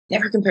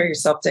never compare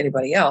yourself to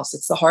anybody else.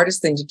 It's the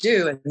hardest thing to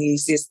do and the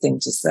easiest thing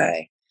to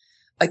say.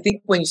 I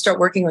think when you start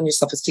working on your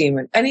self-esteem,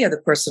 and any of the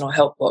personal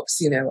help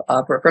books,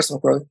 personal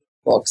growth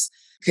books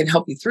can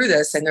help you through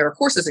this. And there are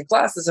courses and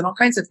classes and all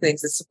kinds of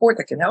things that support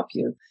that can help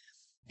you,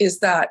 is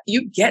that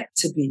you get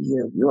to be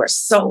you. You are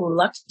so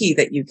lucky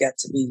that you get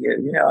to be you.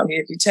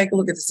 If you take a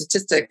look at the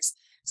statistics,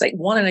 it's like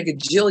 1 in a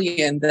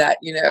gajillion that,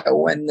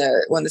 when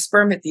the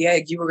sperm hit the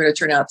egg, you were going to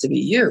turn out to be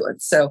you. And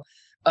so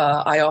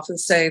I often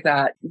say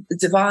that the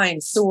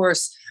divine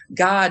source,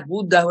 God,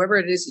 Buddha, whoever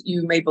it is that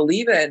you may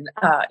believe in,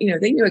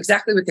 they knew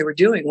exactly what they were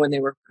doing when they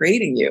were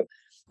creating you.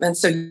 And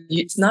so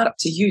it's not up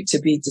to you to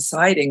be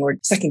deciding or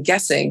second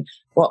guessing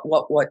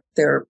what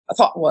their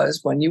thought was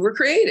when you were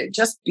created.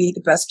 Just be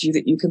the best you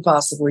that you can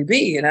possibly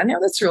be. And I know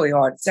that's really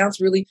hard. It sounds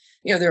really,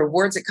 there are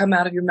words that come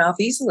out of your mouth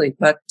easily,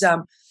 but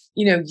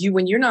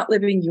when you're not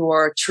living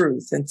your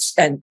truth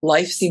and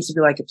life seems to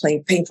be like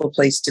a painful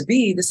place to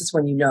be, this is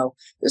when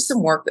there's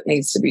some work that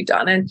needs to be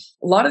done. And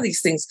a lot of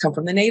these things come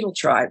from the natal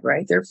tribe,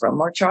 right? They're from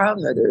our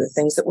childhood. They're the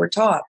things that we're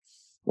taught.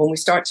 When we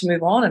start to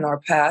move on in our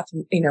path,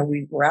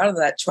 we're out of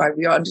that tribe.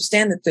 We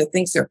understand that the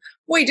things are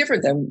way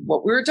different than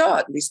what we were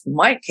taught. At least in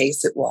my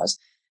case, it was.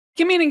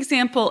 Give me an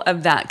example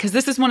of that, because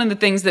this is one of the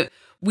things that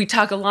we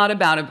talk a lot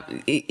about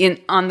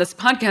on this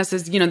podcast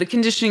is, the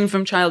conditioning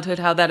from childhood,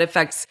 how that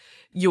affects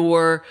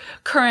your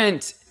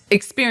current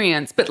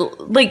experience. But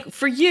like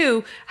for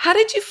you, how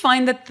did you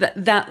find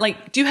that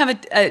like, do you have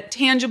a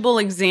tangible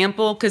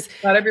example? Because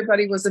not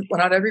everybody was an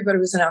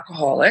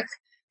alcoholic,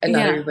 and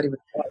not everybody was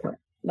violent.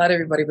 Not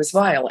everybody was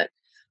violent.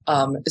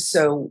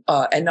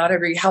 And not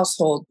every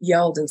household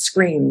yelled and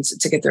screamed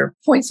to get their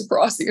points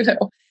across,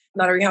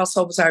 Not every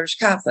household was Irish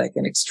Catholic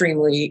and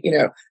extremely,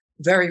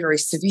 very, very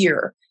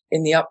severe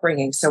in the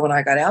upbringing. So when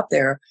I got out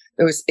there,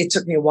 it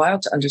took me a while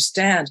to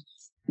understand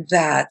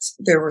that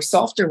there were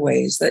softer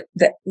ways that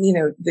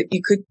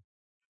you could,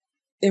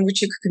 in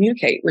which you could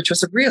communicate, which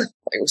was it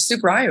was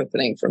super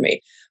eye-opening for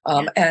me.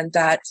 And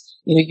that,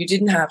 you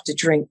didn't have to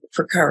drink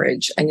for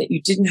courage, and that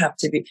you didn't have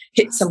to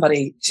hit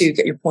somebody to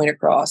get your point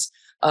across.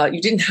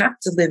 You didn't have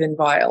to live in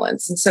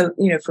violence. And so,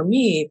 for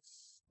me,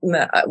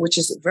 which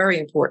is very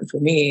important for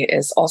me,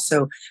 is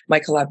also my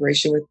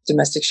collaboration with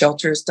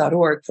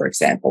domesticshelters.org, for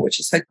example, which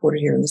is headquartered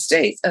here in the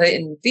States,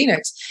 in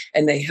Phoenix,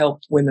 and they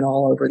help women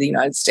all over the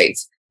United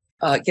States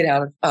get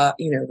out of,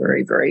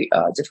 very, very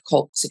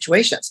difficult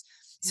situations.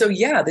 So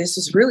yeah, this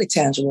was really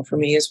tangible for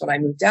me, is when I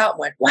moved out and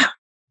went, wow.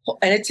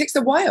 And it takes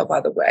a while,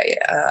 by the way,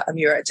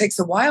 Amira, it takes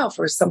a while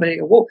for somebody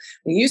to,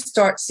 when you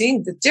start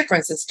seeing the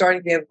difference and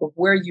starting to be able to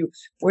where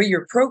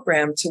you're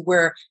programmed to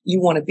where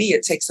you want to be,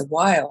 it takes a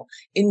while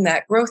in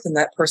that growth and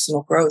that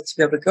personal growth to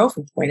be able to go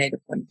from point A to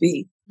point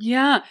B.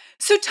 Yeah.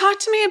 So talk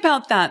to me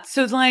about that.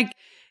 So like,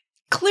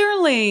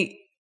 clearly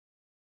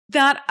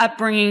that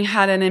upbringing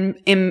had an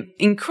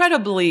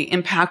incredibly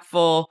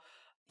impactful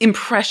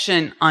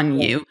impression on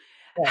you.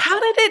 How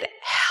did it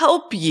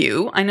help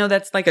you? I know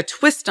that's like a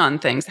twist on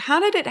things. How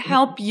did it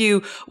help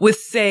you with,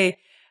 say,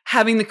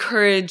 having the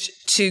courage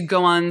to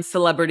go on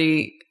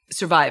Celebrity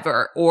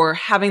Survivor, or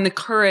having the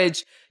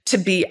courage to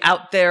be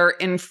out there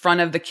in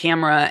front of the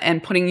camera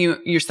and putting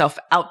yourself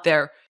out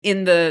there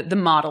in the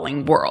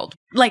modeling world?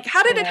 Like,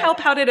 how did it help?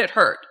 How did it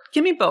hurt?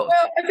 Give me both.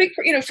 Well, I think,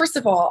 first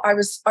of all, I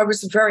was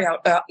a very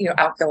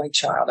outgoing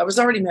child. I was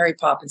already Mary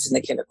Poppins in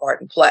the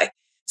kindergarten play,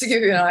 to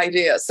give you an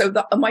idea. So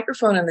a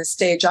microphone on the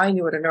stage, I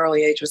knew at an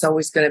early age, was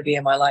always going to be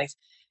in my life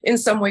in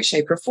some way,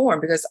 shape, or form,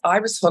 because I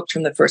was hooked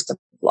from the first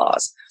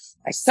applause.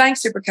 I sang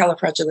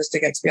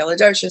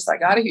Supercalifragilisticexpialidocious. I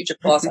got a huge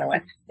applause, and I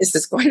went, "This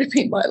is going to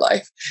be my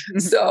life."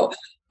 So,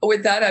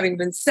 with that having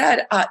been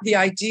said, the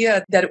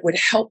idea that it would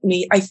help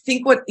me, I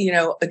think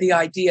the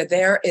idea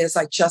there is,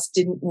 I just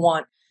didn't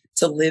want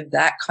to live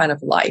that kind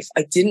of life.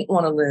 I didn't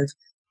want to live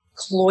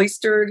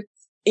cloistered,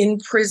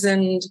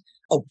 imprisoned,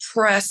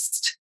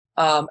 oppressed.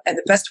 And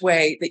the best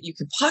way that you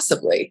could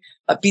possibly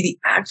be the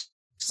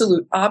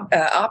absolute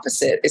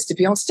opposite is to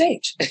be on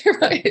stage,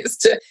 right? Is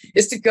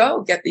to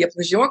go get the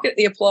applause. You won't get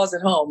the applause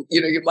at home.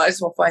 You might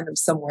as well find them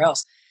somewhere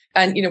else.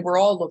 And, we're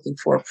all looking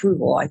for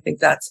approval. I think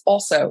that's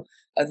also,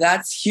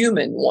 that's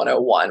human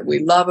 101. We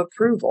love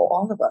approval,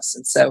 all of us.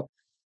 And so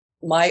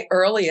my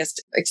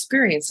earliest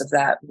experience of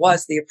that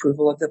was the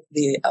approval of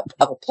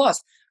of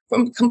applause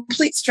from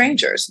complete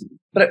strangers,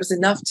 but it was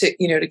enough to,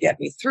 to get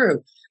me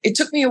through. It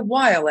took me a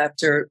while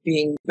after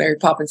being Mary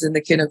Poppins in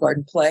the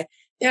kindergarten play.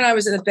 And I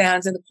was in the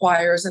bands and the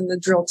choirs and the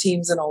drill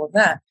teams and all of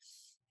that.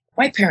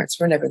 My parents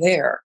were never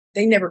there.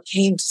 They never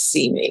came to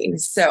see me.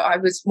 So I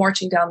was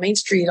marching down Main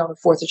Street on the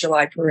 4th of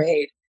July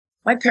parade.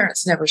 My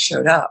parents never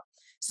showed up.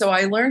 So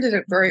I learned at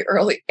a very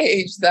early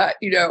age that,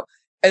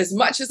 as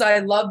much as I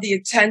loved the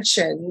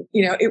attention,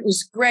 it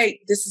was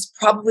great. This is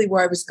probably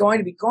where I was going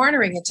to be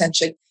garnering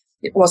attention.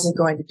 It wasn't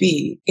going to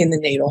be in the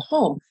natal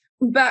home.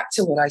 Back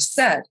to what I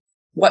said.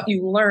 What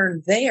you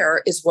learn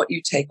there is what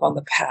you take on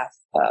the path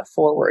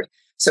forward.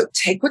 So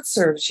take what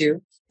serves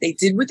you. They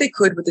did what they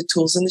could with the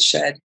tools in the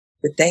shed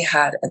that they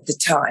had at the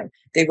time.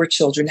 They were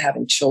children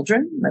having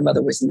children. My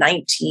mother was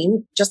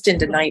 19, just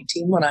into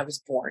 19 when I was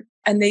born.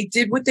 And they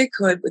did what they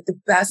could with the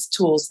best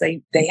tools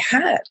they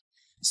had.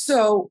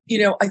 So,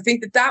 I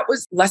think that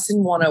was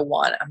lesson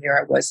 101,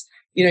 Amira, was,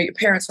 your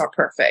parents are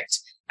perfect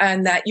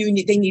and that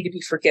they need to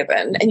be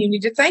forgiven and you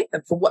need to thank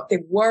them for what they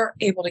were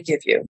able to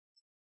give you.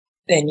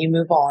 Then you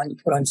move on, you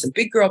put on some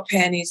big girl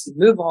panties, you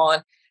move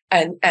on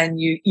and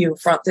you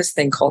confront this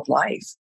thing called life.